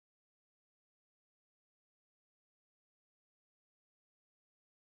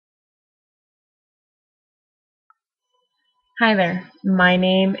Hi there, my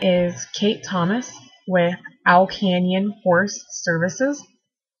name is Kate Thomas with Owl Canyon Horse Services.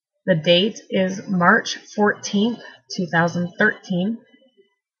 The date is March 14th, 2013.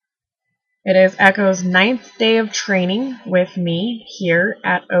 It is Echo's 9th day of training with me here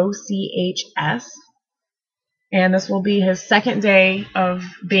at OCHS, and this will be his second day of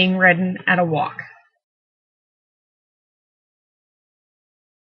being ridden at a walk.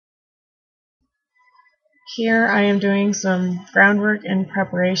 Here I am doing some groundwork in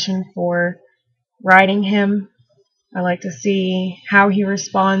preparation for riding him. I like to see how he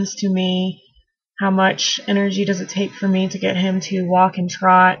responds to me, how much energy does it take for me to get him to walk and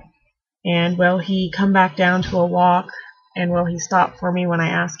trot, and will he come back down to a walk, and will he stop for me when I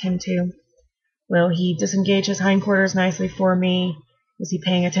ask him to? Will he disengage his hindquarters nicely for me? Is he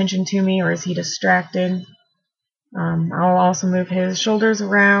paying attention to me, or is he distracted? I'll also move his shoulders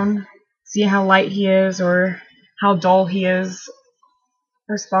around, see how light he is or how dull he is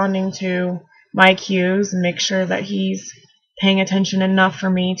responding to my cues, and make sure that he's paying attention enough for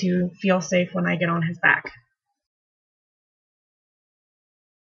me to feel safe when I get on his back.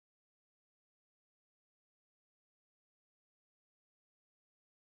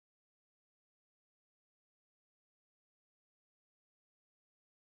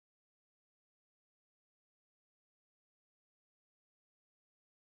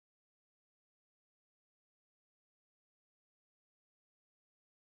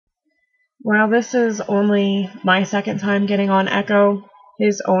 While this is only my second time getting on Echo,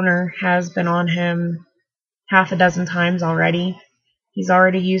 his owner has been on him half a dozen times already. He's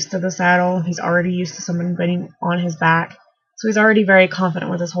already used to the saddle, he's already used to someone being on his back, so he's already very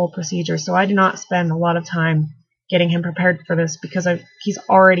confident with this whole procedure, so I did not spend a lot of time getting him prepared for this because he's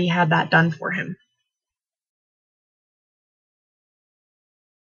already had that done for him.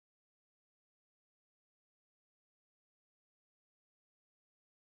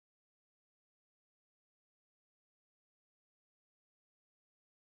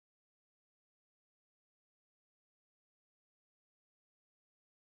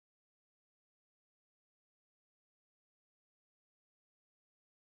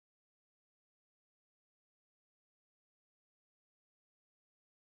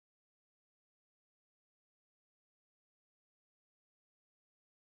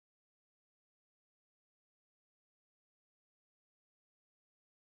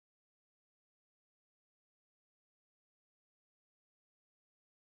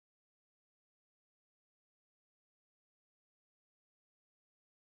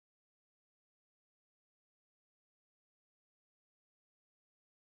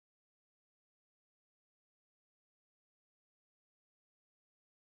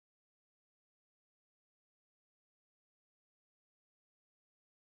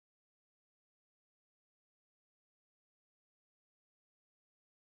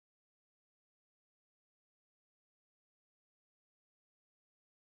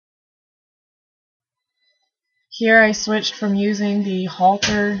 Here I switched from using the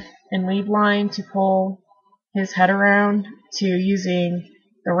halter and lead line to pull his head around to using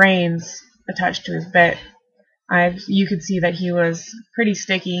the reins attached to his bit. You could see that he was pretty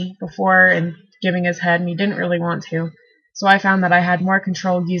sticky before and giving his head, and he didn't really want to. So I found that I had more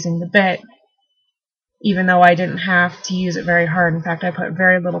control using the bit, even though I didn't have to use it very hard. In fact, I put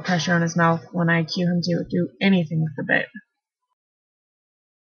very little pressure on his mouth when I cue him to do anything with the bit.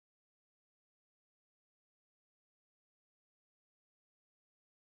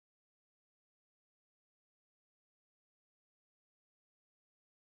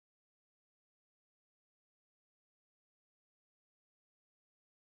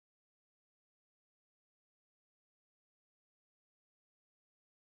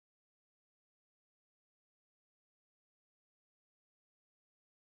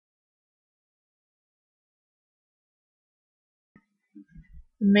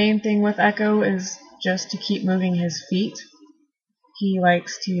 The main thing with Echo is just to keep moving his feet. He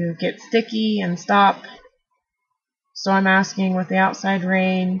likes to get sticky and stop, so I'm asking with the outside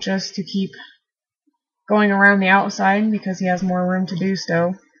rein just to keep going around the outside because he has more room to do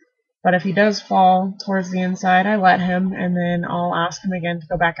so. But if he does fall towards the inside, I let him, and then I'll ask him again to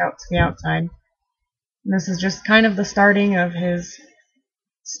go back out to the outside. And this is just kind of the starting of his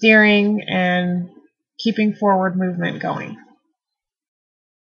steering and keeping forward movement going.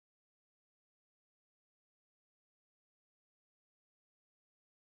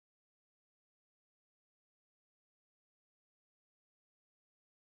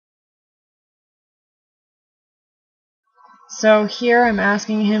 So here I'm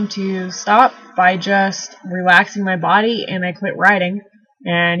asking him to stop by just relaxing my body, and I quit riding.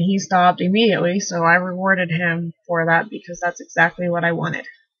 and he stopped immediately, so I rewarded him for that because that's exactly what I wanted.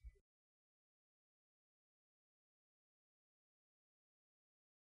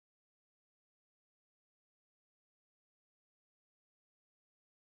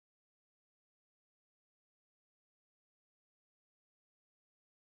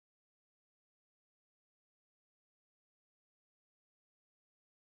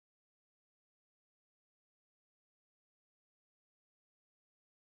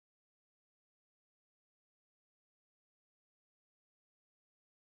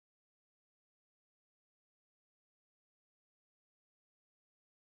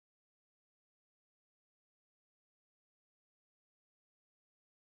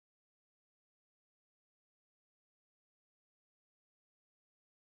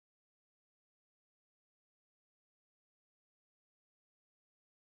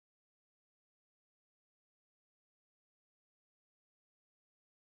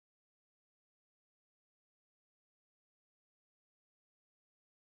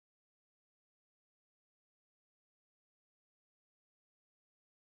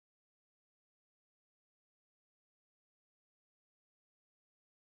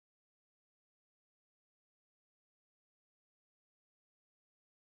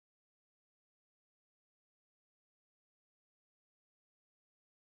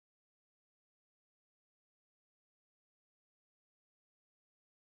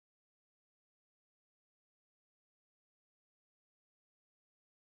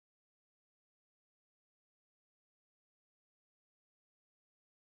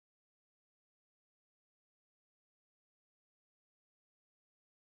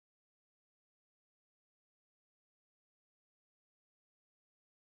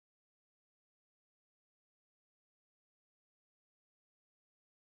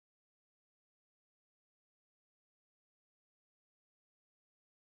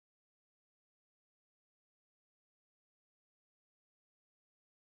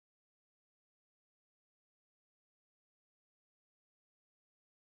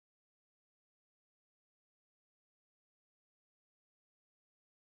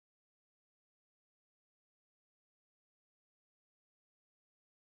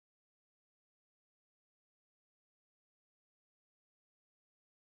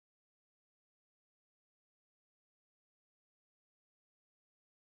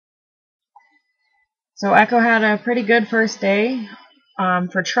 So Echo had a pretty good first day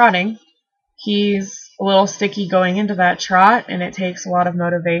for trotting. He's a little sticky going into that trot, and it takes a lot of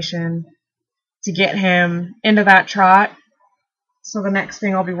motivation to get him into that trot. So the next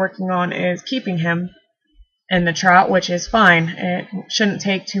thing I'll be working on is keeping him in the trot, which is fine. It shouldn't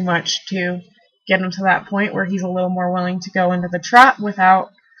take too much to get him to that point where he's a little more willing to go into the trot without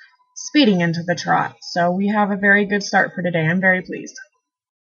speeding into the trot. So we have a very good start for today. I'm very pleased.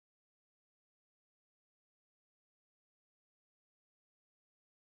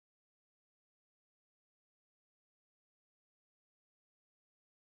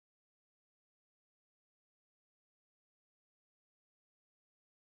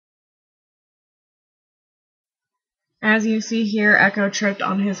 As you see here, Echo tripped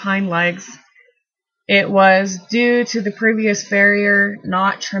on his hind legs. It was due to the previous farrier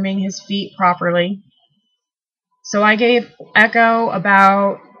not trimming his feet properly. So I gave Echo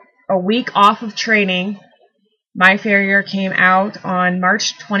about a week off of training. My farrier came out on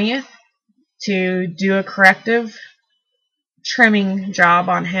March 20th to do a corrective trimming job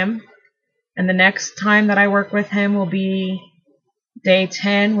on him. And the next time that I work with him will be day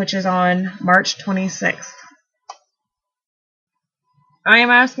 10, which is on March 26th. I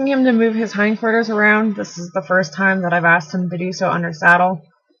am asking him to move his hindquarters around. This is the first time that I've asked him to do so under saddle.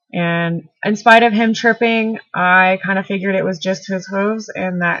 And in spite of him tripping, I kind of figured it was just his hooves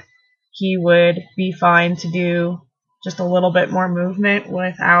and that he would be fine to do just a little bit more movement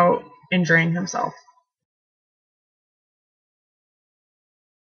without injuring himself.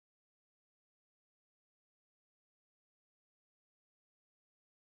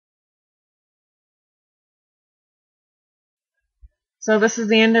 So this is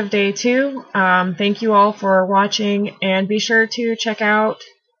the end of day 2. Thank you all for watching, and be sure to check out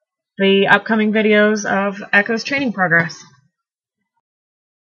the upcoming videos of Echo's training progress.